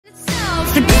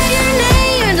Forget your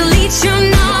name and delete your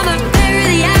number. Bury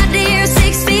the idea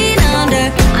 6 feet under.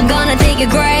 I'm gonna dig a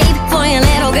grave for your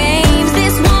little games.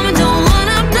 This woman don't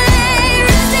wanna play.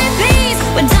 Rest in peace,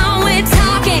 we're done with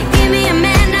talking. Give me a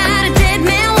man, not a dead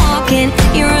man walking.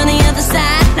 You're on the other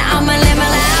side, now I'ma live my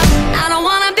life. I don't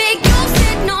wanna be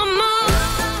ghosted no more.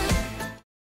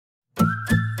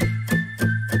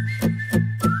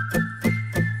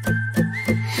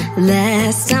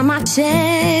 Last time I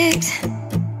checked,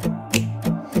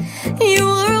 you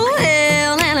were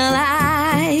well and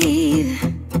alive.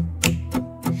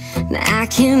 Now I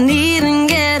can't even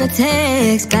get a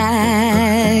text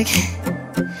back.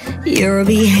 You're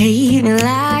behaving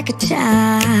like a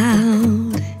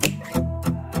child.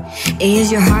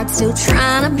 Is your heart still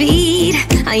trying to beat?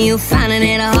 Are you finding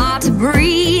it hard to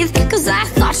breathe? 'Cause I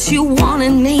thought you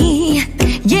wanted me.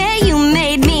 Yeah, you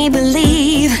made me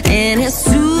believe. And as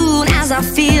soon as I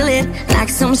feel it, like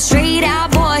some straight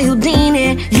out boy